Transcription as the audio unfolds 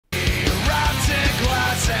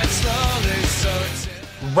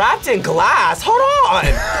Wrapped in glass? Hold on!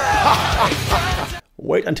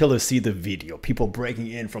 Wait until you see the video. People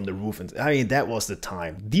breaking in from the roof. And I mean, that was the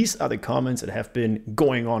time. These are the comments that have been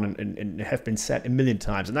going on and have been said a million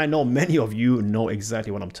times. And I know many of you know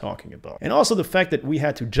exactly what I'm talking about. And also the fact that we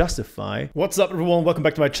had to justify. What's up, everyone? Welcome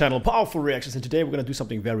back to my channel, Powerful Reactions. And today we're going to do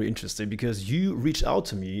something very interesting because you reached out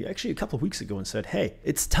to me actually a couple of weeks ago and said, hey,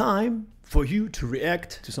 it's time for you to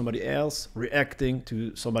react to somebody else, reacting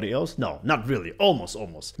to somebody else. No, not really.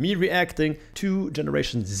 Almost. Me reacting to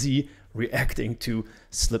Generation Z, reacting to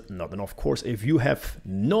Slipknot. And of course, if you have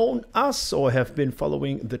known us or have been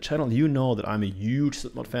following the channel, you know that I'm a huge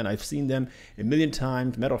Slipknot fan. I've seen them a million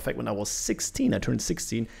times. Matter of fact, when I was 16, I turned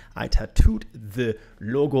 16, I tattooed the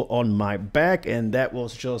logo on my back, and that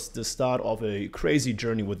was just the start of a crazy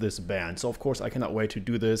journey with this band. So of course, I cannot wait to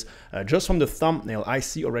do this. Just from the thumbnail, I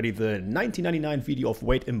see already the 1999 video of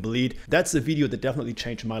Wait and Bleed. That's the video that definitely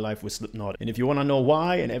changed my life with Slipknot. And if you want to know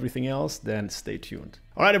why and everything else, then stay tuned.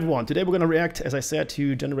 All right, everyone, today we're going to react, as I said,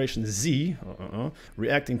 to Generation Z,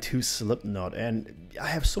 reacting to Slipknot. And I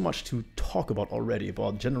have so much to talk about already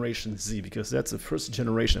about Generation Z, because that's the first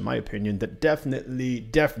generation, in my opinion, that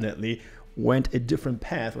definitely went a different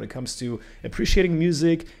path when it comes to appreciating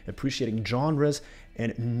music, appreciating genres,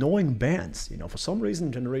 and knowing bands. You know, for some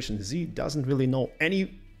reason, Generation Z doesn't really know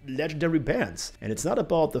any legendary bands. And it's not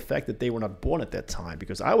about the fact that they were not born at that time,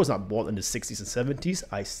 because I was not born in the 60s and 70s.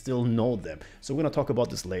 I still know them. So we're going to talk about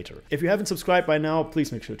this later. If you haven't subscribed by now,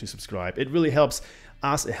 please make sure to subscribe. It really helps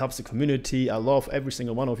us, it helps the community. I love every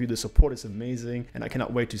single one of you. The support is amazing, and I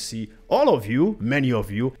cannot wait to see all of you, many of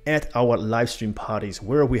you, at our live stream parties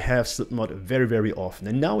where we have Slipknot very often.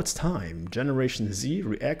 And now it's time. Generation Z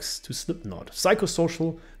reacts to Slipknot.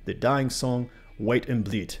 Psychosocial, the dying song, Wait and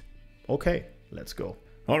Bleed. Okay, let's go.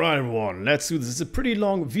 All right, everyone, let's do this. It's a pretty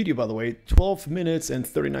long video, by the way, 12 minutes and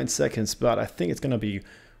 39 seconds, but I think it's gonna be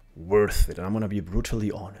worth it, and I'm gonna be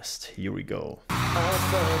brutally honest. Here we go. All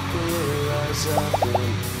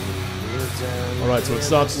right, so it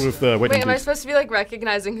starts with Wait, am I supposed to be like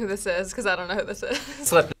recognizing who this is? Because I don't know who this is.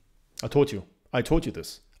 Slipknot. I told you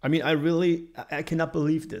this. I mean, I cannot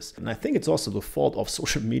believe this. And I think it's also the fault of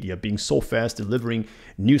social media being so fast, delivering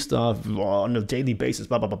new stuff on a daily basis,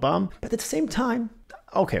 blah, blah, blah, blah. But at the same time,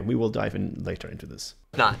 okay, we will dive in later into this.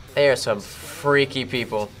 They are some freaky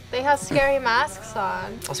people. They have scary masks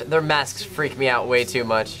on. Also, their masks freak me out way too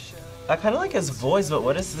much. I kind of like his voice, but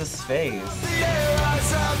what is this face?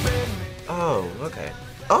 Oh, okay.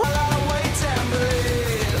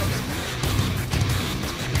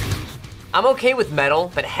 I'm okay with metal,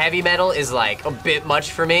 but heavy metal is like a bit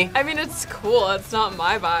much for me. I mean, it's cool. It's not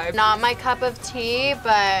my vibe. Not my cup of tea,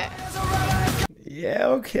 but... Yeah,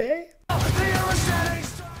 okay.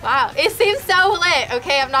 Wow, it seems so lit,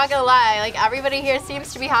 okay? I'm not gonna lie. Like, everybody here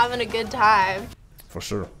seems to be having a good time. For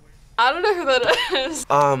sure. I don't know who that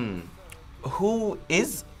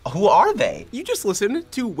is. Who are they? You just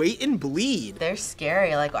listened to Wait and Bleed. They're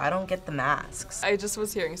scary, like I don't get the masks. I just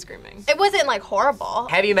was hearing screaming. It wasn't like horrible.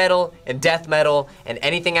 Heavy metal and death metal and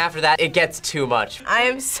anything after that, it gets too much. I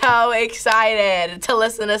am so excited to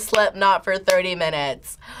listen to Slipknot for 30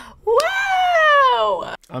 minutes.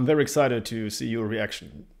 Wow! I'm very excited to see your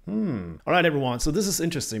reaction. All right, everyone. So this is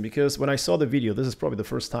interesting because when I saw the video, this is probably the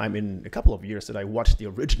first time in a couple of years that I watched the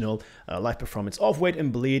original live performance of Wait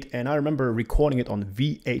and Bleed. And I remember recording it on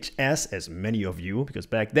VHS, as many of you, because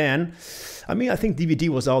back then, I mean, I think DVD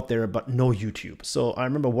was out there, but no YouTube. So I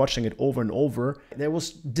remember watching it over and over. There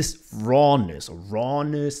was this rawness.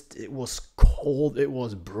 It was cold. It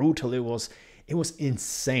was brutal. It was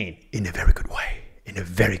insane in a very good way. In a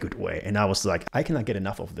very good way. And I was like, I cannot get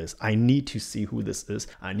enough of this. I need to see who this is.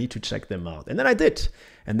 I need to check them out. And then I did.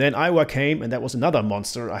 And then Iowa came, and that was another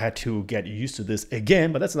monster. I had to get used to this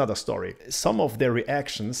again, but that's another story. Some of their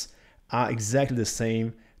reactions are exactly the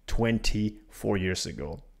same 24 years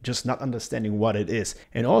ago. Just not understanding what it is.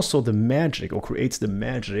 And also the magic, or creates the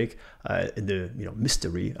magic, the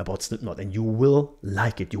mystery about Slipknot. And you will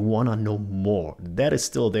like it. You want to know more. That is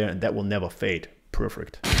still there, and that will never fade.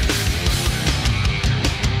 Perfect.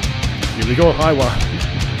 Here we go, Iowa.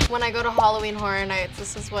 When I go to Halloween Horror Nights,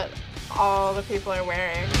 this is what all the people are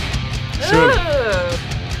wearing. Sure. Ugh.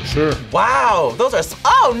 Sure. Wow, those are,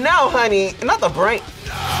 oh no, honey, not the brain.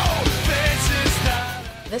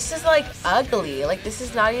 This is like ugly. Like this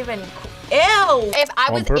is not even cool. Ew! If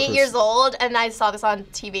I was 8 purpose. years old and I saw this on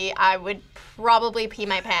TV, I would probably pee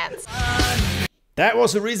my pants. That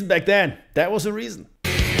was the reason back then. That was the reason.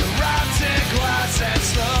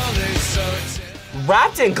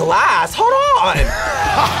 Wrapped in glass? Hold on!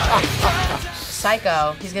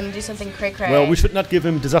 Psycho. He's gonna do something cray-cray. Well, we should not give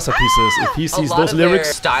him disaster pieces if he sees those lyrics.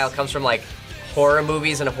 Their style comes from like horror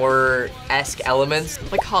movies and horror-esque elements.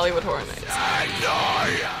 Like Hollywood Horror Nights.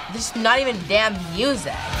 There's not even damn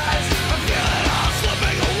music.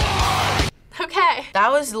 Okay. That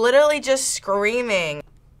was literally just screaming.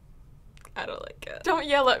 I don't like it. Don't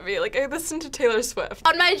yell at me. Like, I listen to Taylor Swift.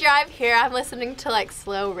 On my drive here, I'm listening to like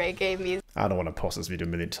slow reggae music. I don't want to pause this video a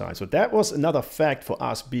million times, but that was another fact for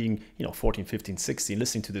us being, 14, 15, 16,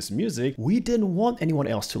 listening to this music. We didn't want anyone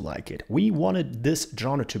else to like it. We wanted this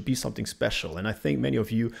genre to be something special, and I think many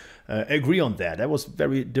of you agree on that. That was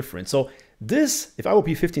very different. So this, if I would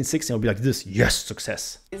be 15, 16, I would be like this, yes,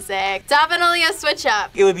 success. Music. Definitely a switch up.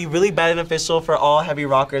 It would be really beneficial for all heavy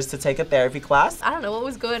rockers to take a therapy class. I don't know what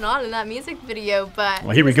was going on in that music video, but...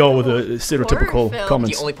 Well, here we go with the stereotypical film.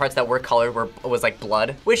 comments. The only parts that were colored was like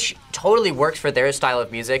blood, which totally works for their style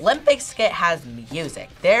of music. Limp Bizkit has music.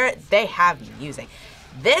 They have music.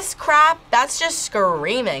 This crap, that's just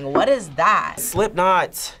screaming. What is that?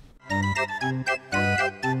 Slipknot.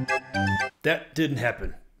 That didn't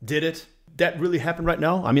happen, did it? That really happened right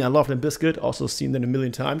now? I mean, I love Limp Bizkit, also seen them a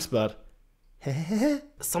million times, but...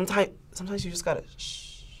 Sometimes you just gotta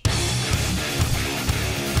shh.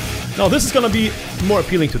 No, this is gonna be more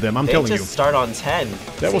appealing to them, I'm telling you. They just start on 10.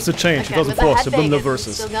 That was the change, Okay, but the 2004, headbang Subliminal is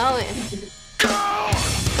Versus. still going.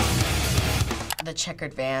 The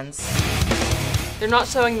checkered vans. They're not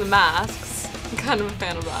showing the masks. I'm kind of a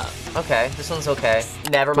fan of that. Okay, this one's okay.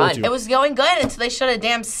 Never Told mind. you. It was going good until they showed a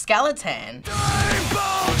damn skeleton.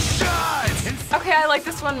 Okay, I like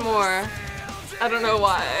this one more. I don't know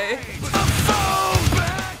why.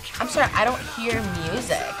 I'm sorry, I don't hear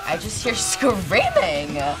music. I just hear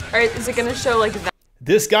screaming. Alright, is it gonna show like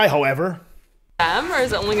This guy, however... them, or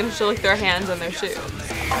is it only gonna show like their hands and their shoes?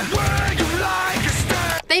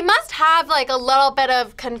 They must have like a little bit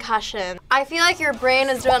of concussion. I feel like your brain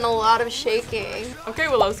is doing a lot of shaking. Okay,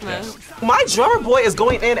 Willow Smith. My drummer boy is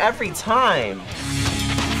going in every time.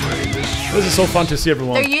 This is so fun to see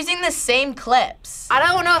everyone. They're using the same clips. I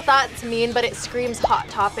don't know if that's mean, but it screams Hot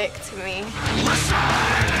Topic to me.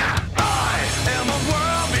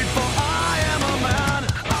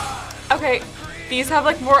 Okay, these have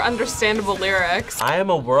like more understandable lyrics. I am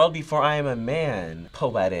a world before I am a man.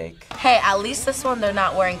 Poetic. Hey, at least this one they're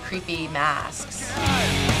not wearing creepy masks.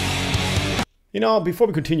 Before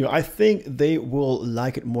we continue, I think they will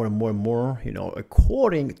like it more and more and more,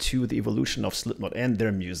 according to the evolution of Slipknot and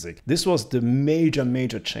their music. This was the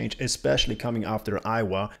major change, especially coming after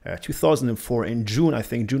Iowa, 2004. In June, I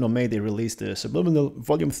think, June or May, they released the Subliminal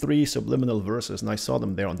Volume 3, Subliminal Verses, and I saw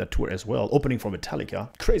them there on that tour as well, opening for Metallica.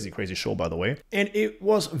 Crazy show, by the way. And it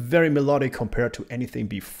was very melodic compared to anything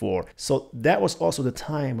before. So that was also the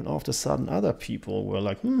time when all of a sudden other people were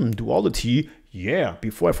like, duality, yeah,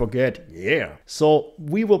 before I forget, yeah. So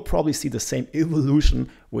we will probably see the same evolution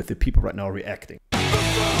with the people right now reacting.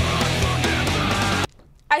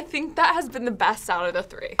 I think that has been the best out of the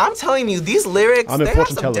three. I'm telling you, these lyrics, I'm a they have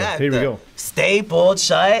fortune some teller. depth. Here we go. Stapled,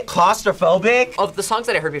 shut, claustrophobic. Of the songs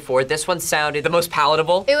that I heard before, this one sounded the most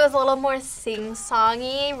palatable. It was a little more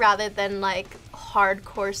sing-songy rather than like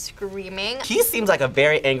hardcore screaming. He seems like a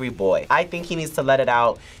very angry boy. I think he needs to let it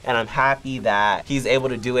out, and I'm happy that he's able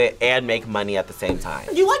to do it and make money at the same time.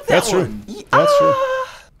 You like that That's one? true. That's true.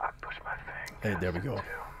 Hey, there we go.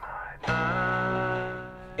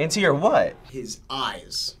 Into your what? His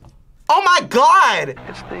eyes. Oh my God! Oh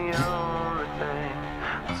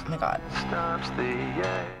my God.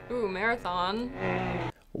 Ooh, marathon.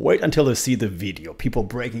 Wait until they see the video, people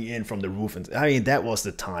breaking in from the roof, and I mean, that was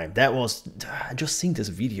the time. That was, just seeing this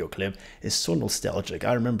video clip is so nostalgic.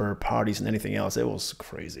 I remember parties and anything else. It was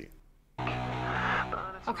crazy.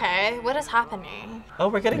 Okay, what is happening? Oh,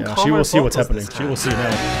 we're getting Yeah, calmer she will see what's vocals happening. this She will see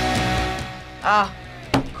now. Ah,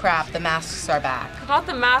 crap, the masks are back. Not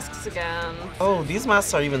the masks again. Oh, these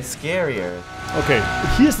masks are even scarier. Okay,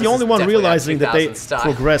 he's the only one definitely realizing that they 2000 style.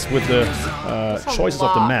 progress with the choices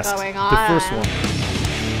of the lot masks. going The first on. one.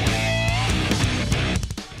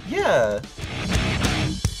 Yeah.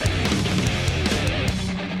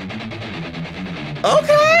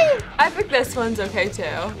 Okay. I think this one's okay too.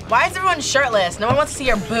 Why is everyone shirtless? No one wants to see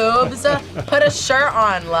your boobs. Put a shirt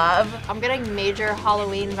on, love. I'm getting major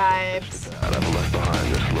Halloween vibes.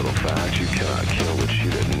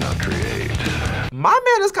 My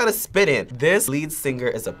man is kind of spitting. This lead singer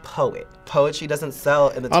is a poet. Poetry doesn't sell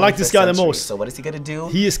in the 21st I like this guy the century. most. So what is he gonna do?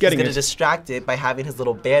 He is getting He's gonna it. distract it by having his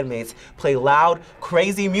little bandmates play loud,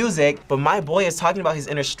 crazy music, but my boy is talking about his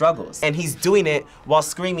inner struggles. And he's doing it while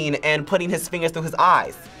screaming and putting his fingers through his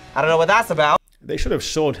eyes. I don't know what that's about. They should have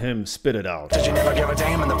showed him spit it out. Did you never give a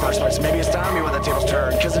damn in the first place? Maybe it's time you were the tables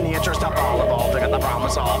turned. Cause in the interest of all evolved, I got the problem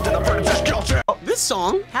solved. And the British culture. This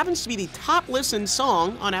song happens to be the top listened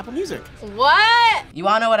song on Apple Music. What? You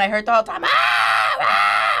wanna know what I heard the whole time?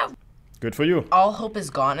 Good for you. All hope is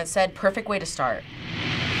gone, it said. Perfect way to start.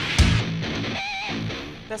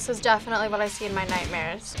 This is definitely what I see in my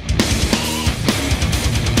nightmares.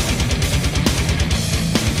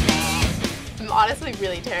 I'm honestly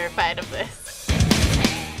really terrified of this.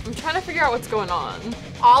 I'm trying to figure out what's going on.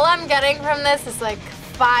 All I'm getting from this is like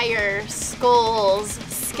fire, skulls,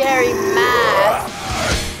 scary math.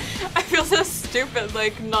 I feel so stupid,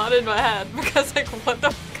 like not in my head, because like what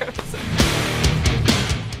the fuck is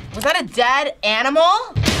it? Was that a dead animal?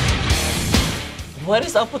 What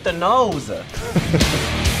is up with the nose?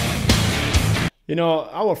 You know,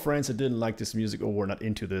 our friends that didn't like this music or were not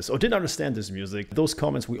into this or didn't understand this music, those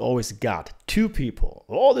comments we always got. Two people.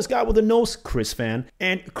 Oh, this guy with the nose, Chris fan.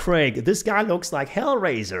 And Craig, this guy looks like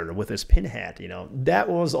Hellraiser with his pinhead, you know. That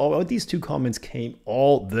was all, these two comments came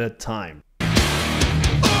all the time.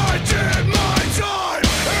 I did my time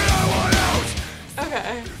and I want out.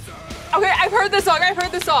 Okay. Okay, I've heard this song,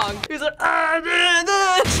 He's like, I did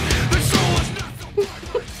this.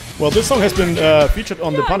 Well, this song has been featured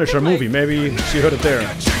on the Punisher movie. Maybe she heard it there.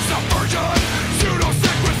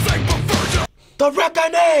 The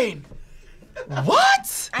Reckoning!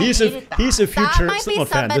 What? He's a That future might be Slipknot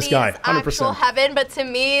fan, this somebody's guy, actual 100%. heaven, but to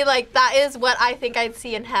me, like, that is what I think I'd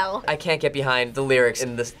see in hell. I can't get behind the lyrics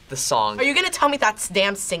in the song. Are you gonna tell me that's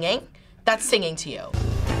damn singing? That's singing to you.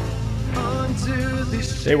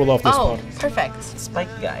 They will love this Oh, part. perfect. Spike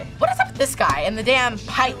guy. What is up with this guy and the damn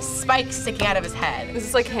spike sticking out of his head? This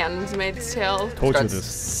is like Handmaid's Tale. Told you Starts this.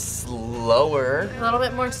 slower. A little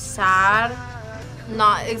bit more sad.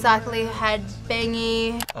 Not exactly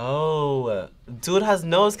head-bangy. Oh, dude has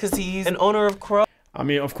nose because he's an owner of Crow. I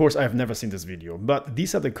mean, of course, I've never seen this video, but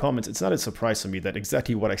these are the comments. It's not a surprise to me that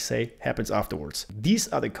exactly what I say happens afterwards. These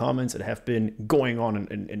are the comments that have been going on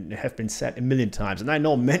and have been said a million times. And I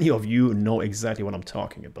know many of you know exactly what I'm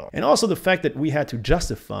talking about. And also the fact that we had to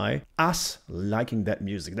justify us liking that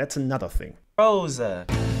music. That's another thing. Rosa.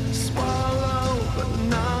 Swallow, but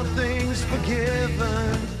nothing's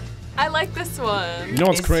forgiven. I like this one. You know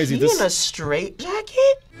what's crazy? Is he in a straight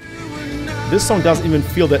jacket? This song doesn't even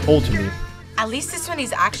feel that old to me. At least this one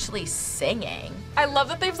he's actually singing. I love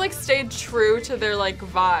that they've like stayed true to their like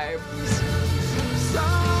vibe.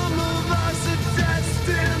 Some of us are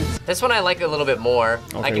destined. This one I like a little bit more.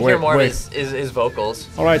 I Okay, can wait, hear more wait. of his vocals.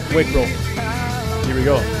 All right, wait, bro. Here we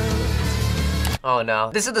go. Oh no.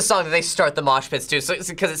 This is the song that they start the mosh pits to, so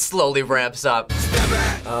because it slowly ramps up.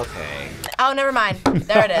 Okay. Oh, never mind.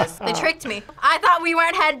 There it is. They tricked me. I thought we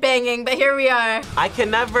weren't head-banging, but here we are. I can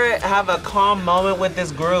never have a calm moment with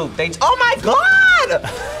this group. Oh my god!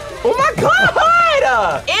 Oh my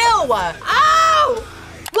god! Ew! Oh!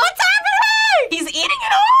 What's happening? He's eating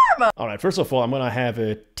an arm! All right, first of all, I'm gonna have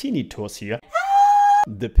a teeny toss here.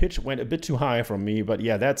 The pitch went a bit too high from me, but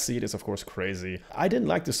yeah, that seed is of course crazy. I didn't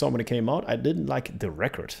like the song when it came out. I didn't like the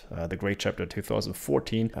record, The Great Chapter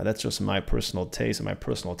 2014. That's just my personal taste and my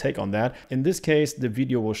personal take on that. In this case, the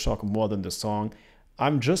video will shock more than the song.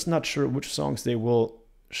 I'm just not sure which songs they will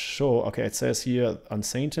show. Okay, it says here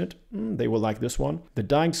Unsainted. They will like this one. The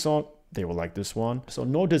Dying Song, they will like this one. So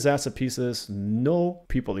no Disaster Pieces, no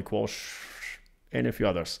People Equal, and a few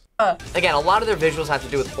others. Again, a lot of their visuals have to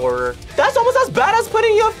do with horror. That's almost as bad as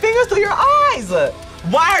putting your fingers through your eyes.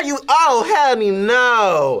 Why are you? Oh, hell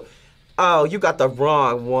no. Oh, you got the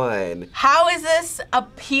wrong one. How is this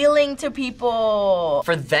appealing to people?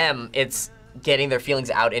 For them, it's getting their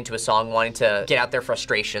feelings out into a song, wanting to get out their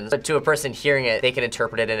frustrations. But to a person hearing it, they can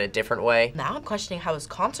interpret it in a different way. Now I'm questioning how his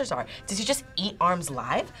concerts are. Does he just eat arms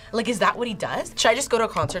live? Like, is that what he does? Should I just go to a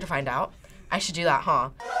concert to find out? I should do that, huh?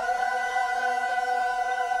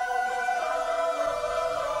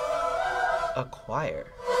 A choir.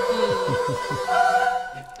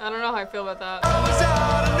 I don't know how I feel about that.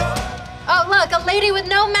 Oh, look, a lady with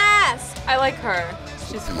no mask. I like her.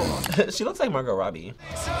 She's cool. She looks like Margot Robbie.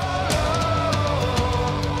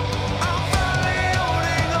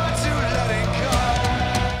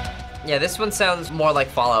 Yeah, this one sounds more like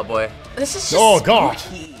Fall Out Boy. This is just Oh God!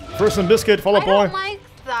 spooky. First and Biscuit, Fall Out I Boy. don't like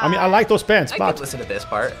that. I mean, I like those bands, I but could listen to this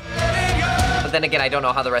part. But then again, I don't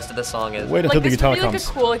know how the rest of the song is. wait until Like the this guitar would be like comes.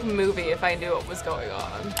 a cool like movie if I knew what was going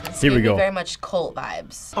on. This Here we gave me go. very much cult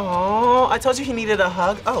vibes. Oh, I told you he needed a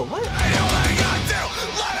hug. Oh, what?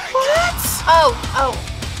 Oh,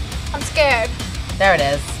 I'm scared. There it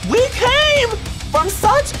is. We came from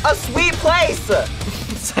such a sweet place.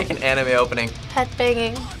 It's like an anime opening.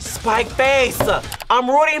 Head-banging. Spike Face! I'm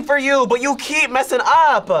rooting for you, but you keep messing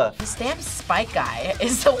up! This damn Spike guy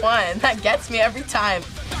is the one that gets me every time.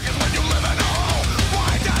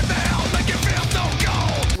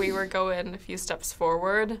 We were going a few steps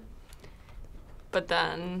forward, but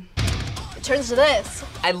then It turns to this.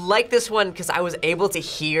 I like this one because I was able to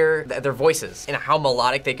hear their voices and how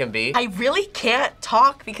melodic they can be. I really can't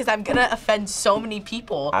talk because I'm gonna offend so many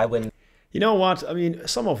people. I wouldn't. You know what? I mean,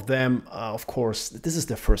 some of them, of course, this is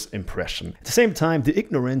their first impression. At the same time, the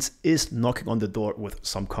ignorance is knocking on the door with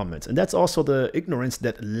some comments. And that's also the ignorance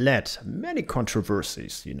that led many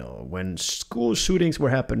controversies. You know, when school shootings were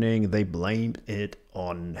happening, they blamed it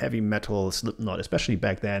on heavy metal, Slipknot, especially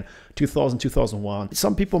back then, 2000, 2001.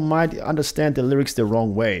 Some people might understand the lyrics the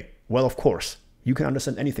wrong way. Well, of course. You can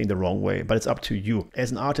understand anything the wrong way, but it's up to you. As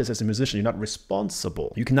an artist, as a musician, you're not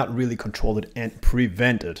responsible. You cannot really control it and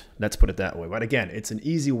prevent it. Let's put it that way. But again, it's an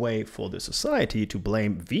easy way for the society to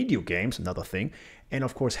blame video games, another thing, and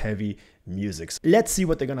of course heavy music. Let's see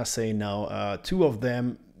what they're gonna say now. Two of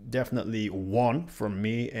them definitely won from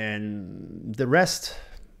me, and the rest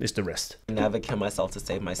is the rest. Never kill myself to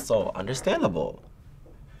save my soul. Understandable.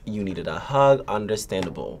 You needed a hug.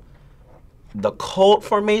 Understandable. The cult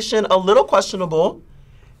formation, a little questionable.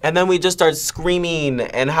 And then we just start screaming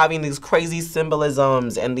and having these crazy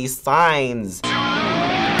symbolisms and these signs. That's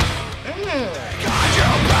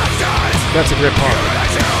a great part.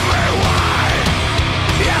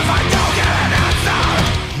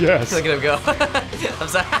 Yes. Look at him go. I'm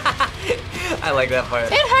sorry. I like that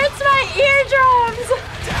part. It hurts my eardrums.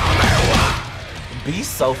 Be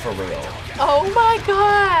so for real. Oh my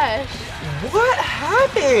gosh. What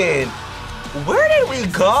happened? Where did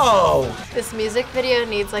we go? This music video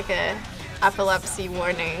needs like a epilepsy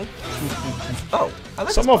warning. Oh, I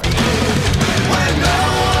like Some this of part.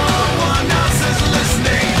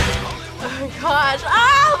 Oh my gosh.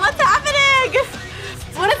 Ah, what's happening?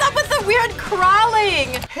 What is up with the weird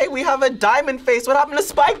crawling? Hey, we have a diamond face. What happened to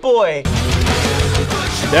Spike Boy?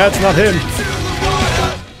 That's not him.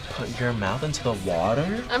 Put your mouth into the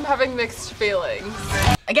water? I'm having mixed feelings.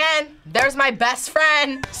 Again, there's my best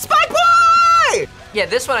friend. Spike Boy! Yeah,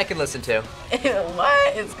 this one I can listen to.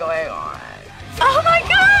 What is going on? Oh my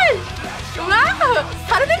gosh. Wow.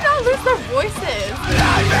 How did they not lose their voices?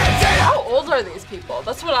 How old are these people?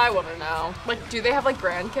 That's what I want to know. Like, do they have like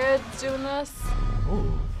grandkids doing this?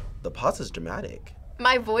 Ooh, the pause is dramatic.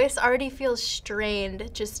 My voice already feels strained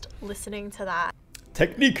just listening to that.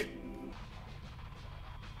 Technique.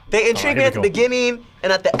 They intrigue me here at we the go. beginning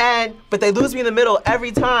and at the end, but they lose me in the middle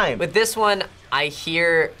every time. With this one, I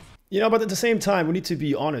hear... You know, but at the same time, we need to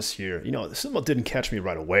be honest here. You know, Slipknot didn't catch me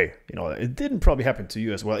right away. You know, it didn't probably happen to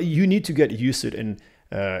you as well. You need to get used to it and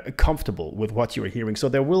comfortable with what you're hearing. So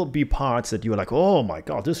there will be parts that you're like, oh my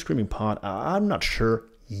God, this screaming part, I'm not sure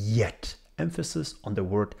yet. Emphasis on the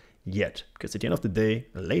word yet. Because at the end of the day,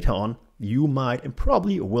 later on, you might and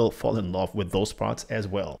probably will fall in love with those parts as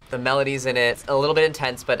well. The melodies in it, it's a little bit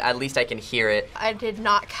intense, but at least I can hear it. I did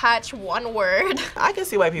not catch one word. I can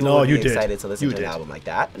see why people No, would be you did. excited to listen You to an did. album like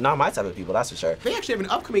that. Not my type of people, that's for sure. They actually have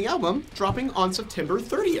an upcoming album dropping on September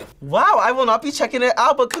 30th. Wow, I will not be checking it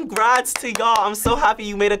out, but congrats to y'all. I'm so happy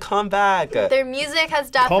you made a comeback. Their music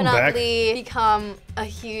has definitely become a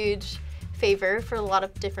huge favor for a lot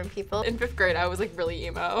of different people. In 5th grade, I was like really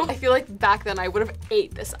emo. I feel like back then I would have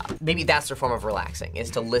ate this up. Maybe that's their form of relaxing, is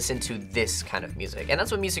to listen to this kind of music. And that's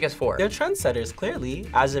what music is for. They're trendsetters, clearly.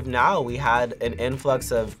 As of now, we had an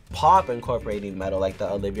influx of pop incorporating metal, like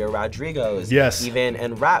the Olivia Rodrigos. Yes. Even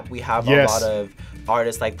in rap, we have Yes. a lot of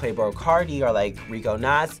artists like Playboi Carti or like Rico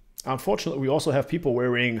Nas. Unfortunately, we also have people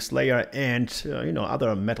wearing Slayer and, you know,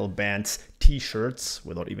 other metal bands t-shirts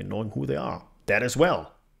without even knowing who they are. That as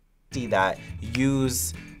well. That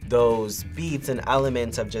use those beats and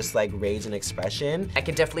elements of just like rage and expression. I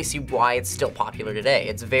can definitely see why it's still popular today.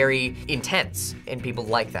 It's very intense, and people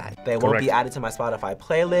like that. They won't Correct. be added to my Spotify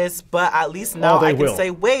playlist, but at least now they I can will.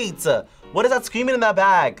 say, wait, what is that screaming in that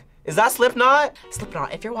bag? Is that Slipknot?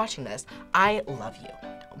 Slipknot, if you're watching this, I love you.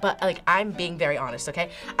 But like, I'm being very honest,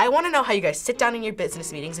 okay? I want to know how you guys sit down in your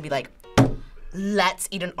business meetings and be like, let's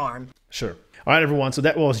eat an arm. Sure. All right, everyone. So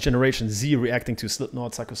that was Generation Z reacting to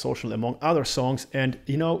Slipknot, Psychosocial, among other songs. And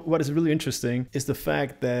you know what is really interesting is the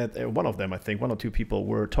fact that one of them, I think, one or two people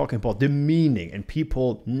were talking about the meaning and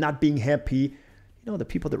people not being happy. You know, the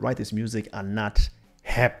people that write this music are not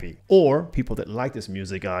happy, or people that like this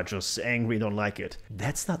music are just angry, don't like it.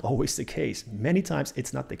 That's not always the case. Many times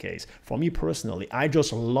it's not the case. For me personally, I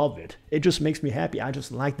just love it. It just makes me happy. I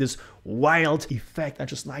just like this wild effect. I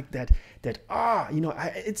just like that, you know,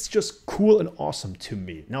 it's just cool and awesome to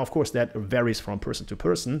me. Now, of course, that varies from person to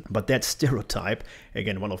person, but that stereotype,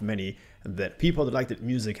 again, one of many, that people that like that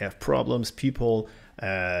music have problems, people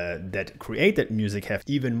that create that music have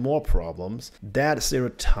even more problems. That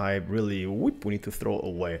stereotype really, we need to throw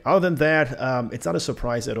away. Other than that, it's not a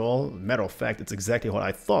surprise at all. Matter of fact, it's exactly how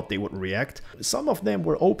I thought they would react. Some of them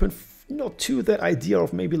were open, you know, to that idea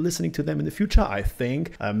of maybe listening to them in the future. I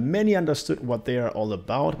think many understood what they are all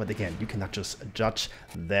about, but again, you cannot just judge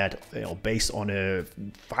that, you know, based on a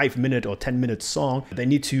 5-minute or 10-minute song. They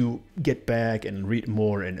need to get back and read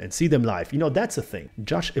more and see them live. You know, that's the thing.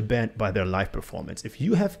 Judge a band by their live performance. If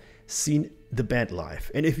you have seen the band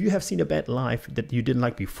live, and if you have seen a band live that you didn't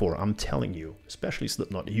like before, I'm telling you, especially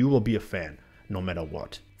Slipknot, you will be a fan no matter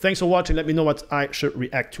what. Thanks for watching. Let me know what I should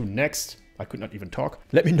react to next. I could not even talk.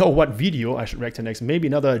 Let me know what video I should react to next. Maybe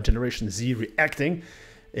another Generation Z reacting.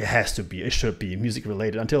 It has to be. It should be music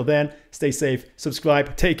related. Until then, stay safe,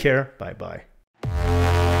 subscribe, take care. Bye-bye.